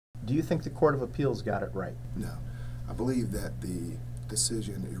Do you think the Court of Appeals got it right? No. I believe that the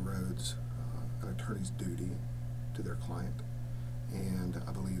decision erodes an attorney's duty to their client, and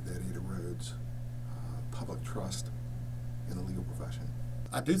I believe that it erodes public trust in the legal profession.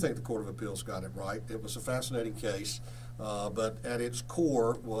 I do think the Court of Appeals got it right. It was a fascinating case, but at its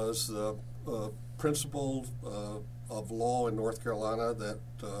core was the principle of law in North Carolina that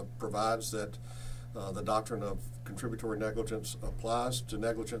provides that the doctrine of contributory negligence applies to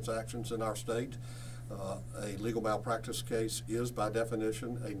negligence actions in our state. A legal malpractice case is, by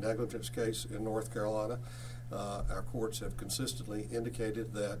definition, a negligence case in North Carolina. Our courts have consistently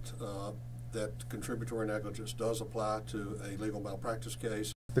indicated that that contributory negligence does apply to a legal malpractice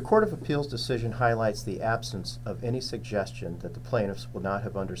case. The Court of Appeals decision highlights the absence of any suggestion that the plaintiffs would not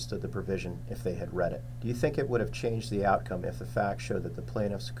have understood the provision if they had read it. Do you think it would have changed the outcome if the facts showed that the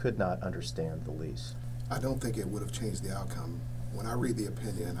plaintiffs could not understand the lease? I don't think it would have changed the outcome. When I read the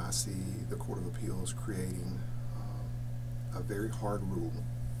opinion, I see the Court of Appeals creating a very hard rule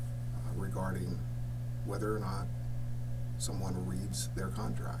regarding whether or not someone reads their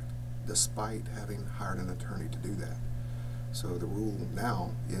contract, despite having hired an attorney to do that. So the rule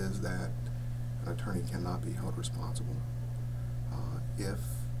now is that an attorney cannot be held responsible if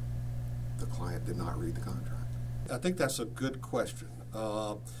the client did not read the contract. I think that's a good question.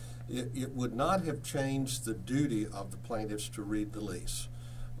 It would not have changed the duty of the plaintiffs to read the lease.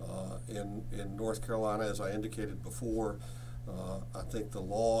 In North Carolina, as I indicated before, I think the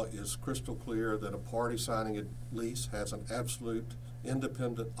law is crystal clear that a party signing a lease has an absolute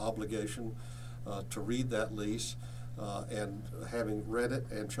independent obligation to read that lease, and having read it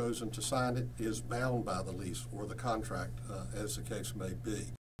and chosen to sign it is bound by the lease or the contract, as the case may be.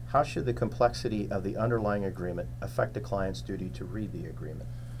 How should the complexity of the underlying agreement affect the client's duty to read the agreement?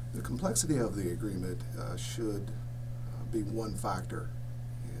 The complexity of the agreement should be one factor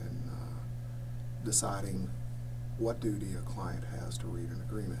in deciding what duty a client has to read an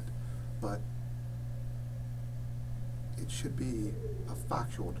agreement, but it should be a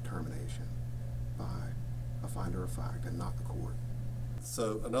factual determination by a finder of fact and not the court.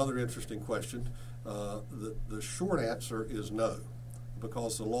 So another interesting question. The short answer is no,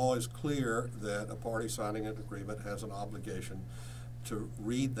 because the law is clear that a party signing an agreement has an obligation to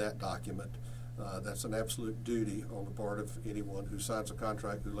read that document. That's an absolute duty on the part of anyone who signs a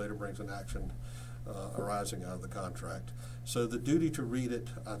contract who later brings an action arising out of the contract. So the duty to read it,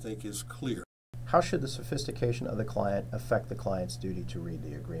 I think, is clear. How should the sophistication of the client affect the client's duty to read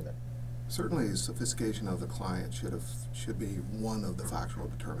the agreement? Certainly, sophistication of the client should be one of the factual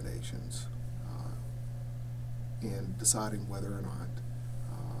determinations in deciding whether or not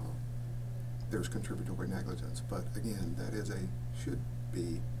there's contributory negligence. But again, that should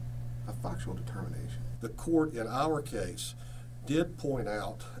be a factual determination. The court in our case did point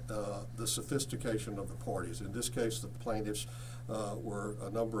out the sophistication of the parties. In this case, the plaintiffs were a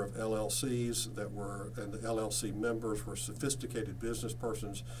number of LLCs and the LLC members were sophisticated business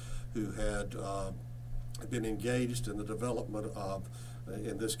persons who had been engaged in the development of,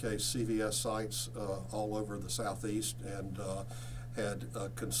 in this case, CVS sites all over the Southeast, and had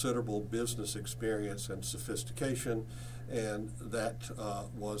considerable business experience and sophistication, and that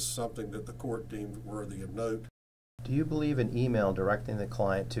was something that the court deemed worthy of note. Do you believe an email directing the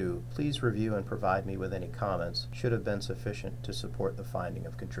client to "please review and provide me with any comments" should have been sufficient to support the finding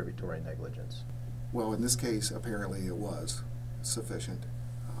of contributory negligence? Well, in this case, apparently it was sufficient,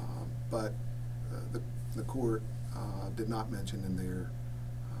 but the court did not mention in their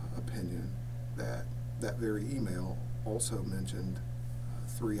opinion that that very email also mentioned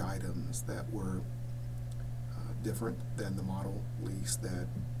 3 items that were different than the model lease that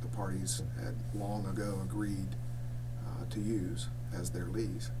the parties had long ago agreed to use as their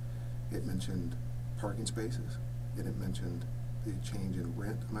lease. It mentioned parking spaces, and it mentioned the change in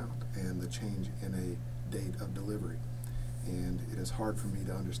rent amount and the change in a date of delivery. And it is hard for me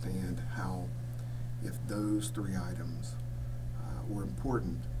to understand how, if those 3 items were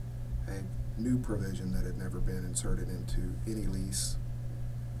important, a new provision that had never been inserted into any lease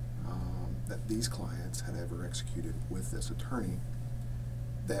that these clients had ever executed with this attorney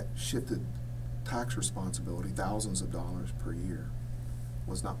that shifted tax responsibility, thousands of dollars per year,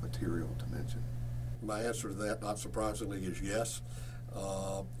 was not material to mention. My answer to that, not surprisingly, is yes.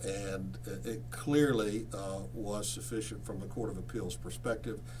 And it clearly was sufficient from the Court of Appeals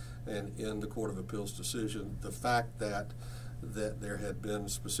perspective, and in the Court of Appeals decision, the fact that there had been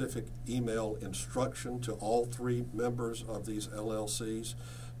specific email instruction to all 3 members of these LLCs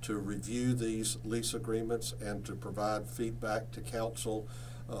to review these lease agreements and to provide feedback to counsel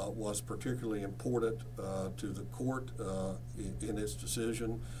was particularly important to the court in its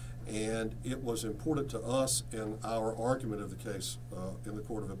decision, And it was important to us in our argument of the case in the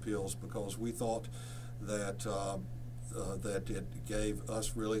Court of Appeals because we thought that that it gave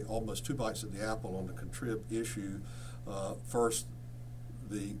us really almost two bites at the apple on the contrib issue. First,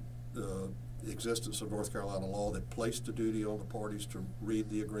 the existence of North Carolina law that placed a duty on the parties to read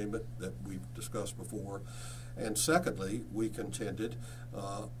the agreement that we've discussed before. And secondly, we contended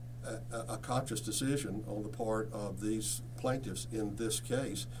a conscious decision on the part of these plaintiffs in this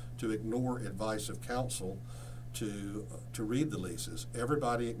case to ignore advice of counsel to read the leases.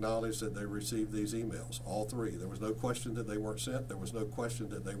 Everybody acknowledged that they received these emails, all three. There was no question that they weren't sent. There was no question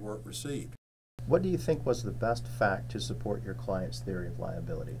that they weren't received. What do you think was the best fact to support your client's theory of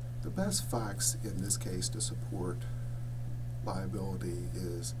liability? The best facts in this case to support liability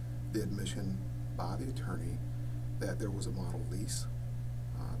is the admission by the attorney that there was a model lease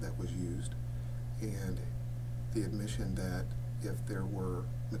that was used, and the admission that if there were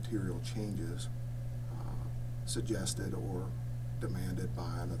material changes suggested or demanded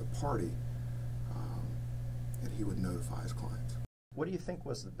by another party, and he would notify his clients. What do you think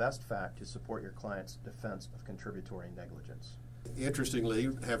was the best fact to support your client's defense of contributory negligence? Interestingly,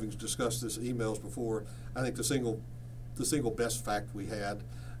 having discussed this emails before, I think the single best fact we had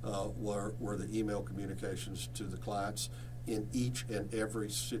were the email communications to the clients in each and every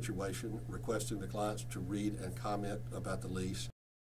situation, requesting the clients to read and comment about the lease.